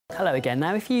Hello again.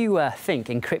 Now, if you think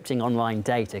encrypting online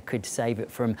data could save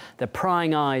it from the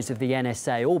prying eyes of the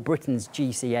NSA or Britain's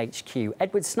GCHQ,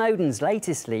 Edward Snowden's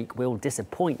latest leak will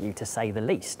disappoint you, to say the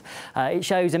least. It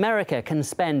shows America can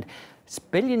spend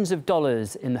billions of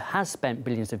dollars has spent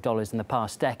billions of dollars in the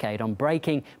past decade on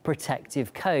breaking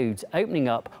protective codes, opening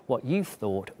up what you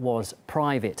thought was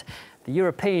private. The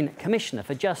European Commissioner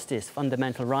for Justice,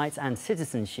 Fundamental Rights and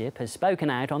Citizenship has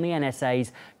spoken out on the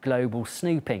NSA's global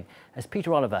snooping, as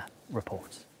Peter Oliver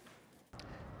reports.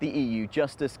 The EU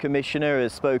Justice Commissioner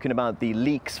has spoken about the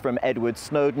leaks from Edward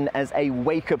Snowden as a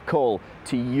wake-up call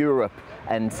to Europe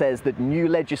and says that new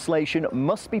legislation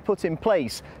must be put in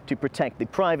place to protect the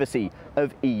privacy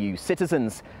of EU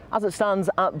citizens. As it stands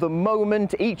at the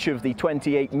moment, each of the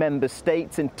 28 member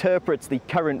states interprets the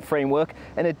current framework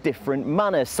in a different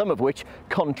manner, some of which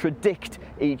contradict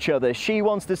each other. She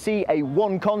wants to see a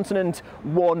one continent,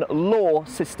 one law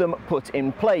system put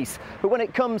in place. But when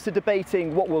it comes to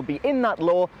debating what will be in that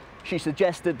law, she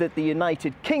suggested that the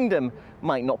United Kingdom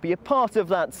might not be a part of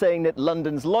that, saying that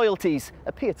London's loyalties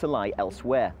appear to lie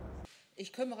elsewhere.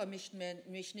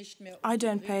 I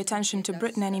don't pay attention to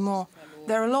Britain anymore.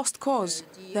 They're a lost cause.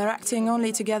 They're acting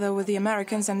only together with the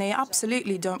Americans, and they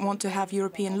absolutely don't want to have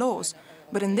European laws.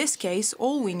 But in this case,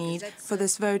 all we need for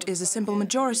this vote is a simple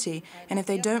majority, and if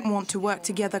they don't want to work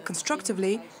together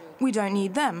constructively, we don't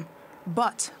need them.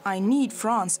 But I need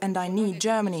France and I need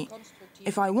Germany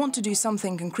if I want to do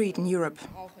something concrete in Europe.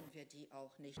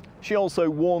 She also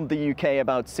warned the UK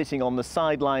about sitting on the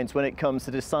sidelines when it comes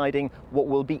to deciding what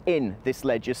will be in this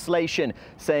legislation,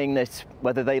 saying that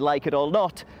whether they like it or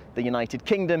not, the United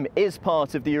Kingdom is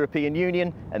part of the European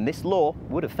Union and this law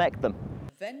would affect them.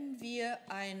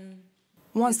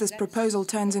 Once this proposal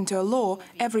turns into a law,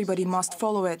 everybody must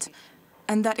follow it.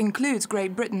 And that includes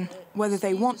Great Britain, whether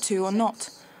they want to or not.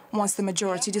 Once the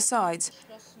majority decides,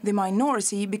 the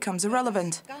minority becomes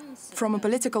irrelevant. From a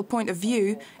political point of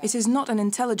view, it is not an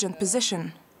intelligent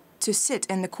position to sit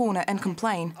in the corner and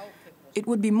complain. It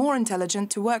would be more intelligent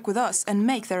to work with us and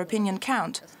make their opinion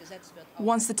count.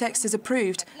 Once the text is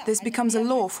approved, this becomes a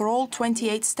law for all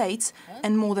 28 states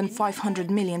and more than 500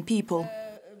 million people.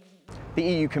 The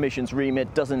EU Commission's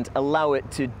remit doesn't allow it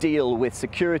to deal with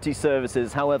security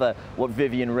services. However, what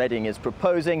Viviane Reding is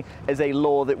proposing is a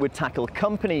law that would tackle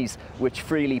companies which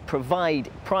freely provide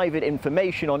private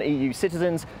information on EU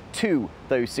citizens to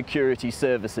those security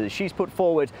services. She's put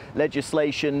forward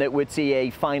legislation that would see a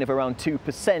fine of around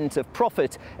 2% of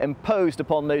profit imposed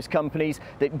upon those companies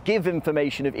that give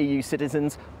information of EU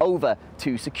citizens over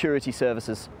to security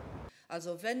services.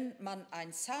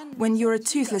 When you're a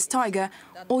toothless tiger,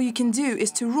 all you can do is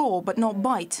to roar but not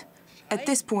bite. At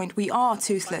this point, we are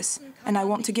toothless, and I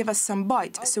want to give us some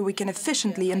bite so we can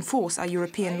efficiently enforce our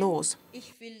European laws.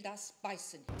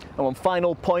 And one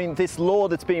final point, this law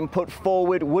that's being put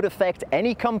forward would affect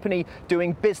any company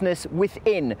doing business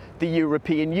within the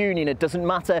European Union. It doesn't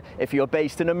matter if you're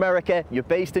based in America, you're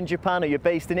based in Japan, or you're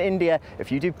based in India.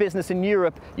 If you do business in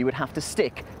Europe, you would have to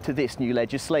stick to this new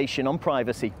legislation on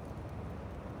privacy.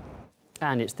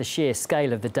 And it's the sheer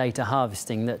scale of the data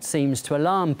harvesting that seems to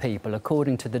alarm people,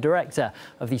 according to the director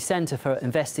of the Centre for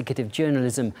Investigative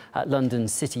Journalism at London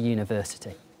City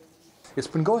University. It's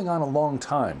been going on a long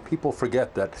time. People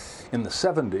forget that in the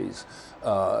 70s,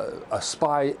 a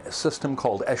spy system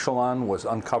called Echelon was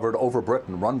uncovered over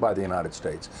Britain, run by the United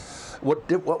States.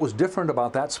 What was different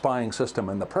about that spying system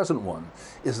and the present one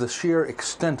is the sheer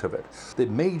extent of it. The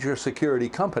major security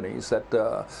companies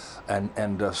that,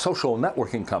 and social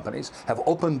networking companies have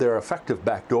opened their effective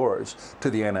back doors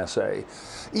to the NSA.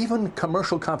 Even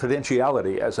commercial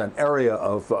confidentiality as an area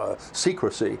of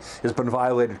secrecy has been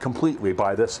violated completely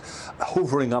by this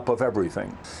hoovering up of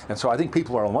everything. And so I think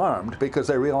people are alarmed because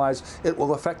they realize it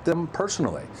will affect them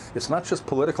personally. It's not just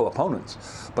political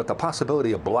opponents, but the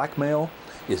possibility of blackmail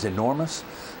is enormous.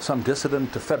 Some dissident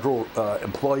federal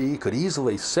employee could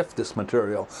easily sift this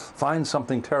material, find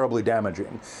something terribly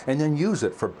damaging, and then use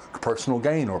it for personal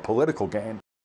gain or political gain.